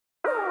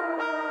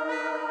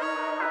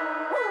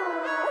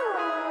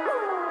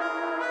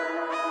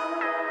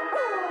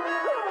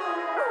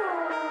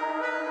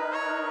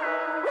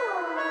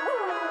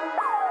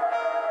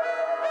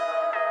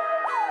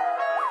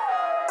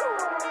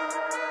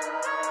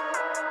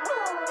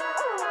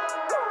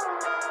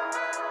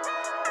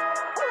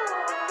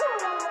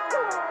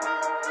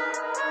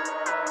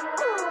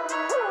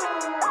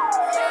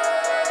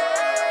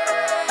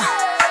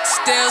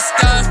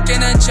stuck in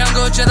the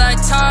jungle just like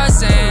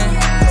Tarzan.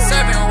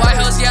 Serving white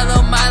house,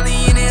 yellow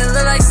Molly, and it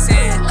look like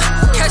sin.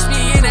 Catch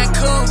me in that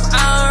coupe, I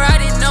don't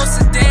ride in no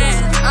sedan.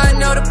 I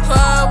know the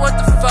plug, what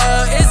the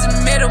fuck is a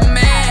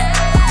middleman?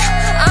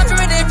 I'm from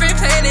a different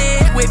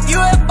planet, with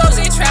UFOs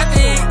in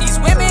traffic. These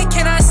women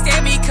cannot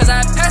stand me, cause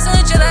I pass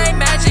on just like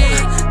magic.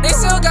 They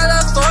still got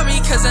love for me,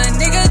 cause a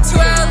nigga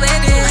too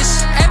outlandish.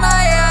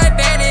 MIA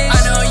vanish, I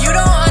know you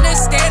don't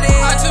understand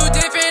it. I'm too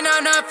different,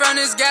 I'm not from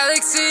this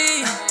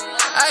galaxy.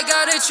 I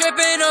got it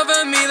tripping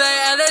over me like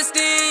LSD.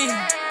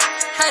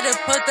 Had to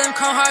put them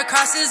cold hard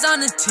crosses on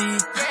the T.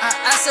 I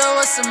asked her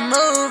what's the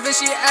move, and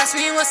she asked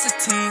me what's the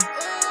T.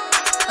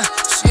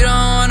 She don't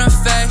want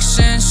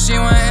affection, she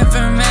want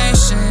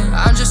information.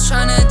 I'm just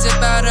tryna dip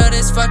out of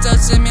this fucked up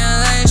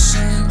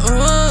simulation.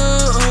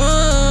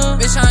 Ooh,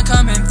 bitch, I'm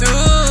coming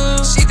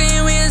through. She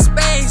think we in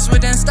space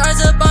with them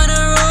stars up on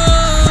the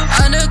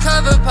roof.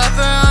 Undercover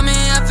puffer on me,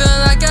 I feel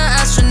like an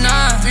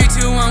astronaut. 3,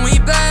 2, 1, we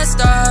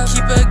blast off.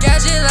 Keep a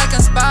gadget like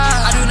a spy.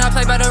 I do not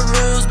play by the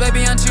rules,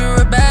 baby, I'm too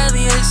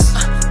rebellious.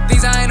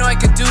 Things I ain't know I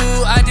could do,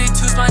 I did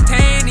too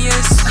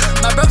spontaneous.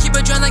 My bro keep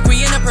a drum like we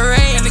in a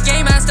parade. And the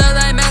game master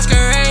like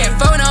masquerade. Can't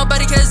phone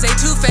nobody cause they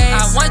two-faced.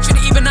 I want you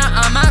to even out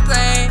on my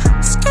plane.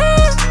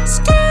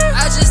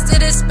 I just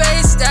did a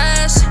space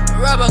dash.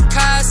 Rubber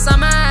cops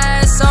on my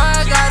ass, so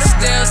I got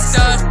still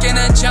stuck in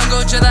the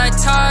jungle just like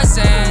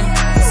Tarzan.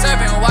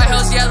 Serving white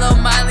house, yellow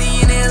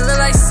Molly, and it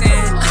look like sin.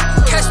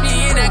 Catch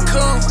me in that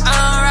coupe, I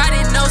don't ride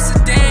in no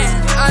sedan.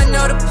 I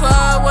know the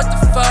plug, what the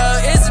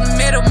fuck is a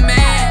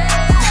middleman?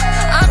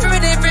 I'm from a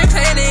different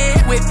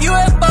planet, with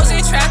UFOs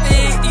in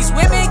traffic. These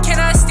women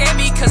cannot stand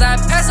me, cause I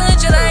pass on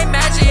just like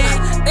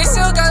magic. They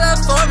still got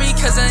love for me,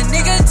 cause a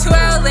nigga too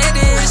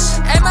outlandish.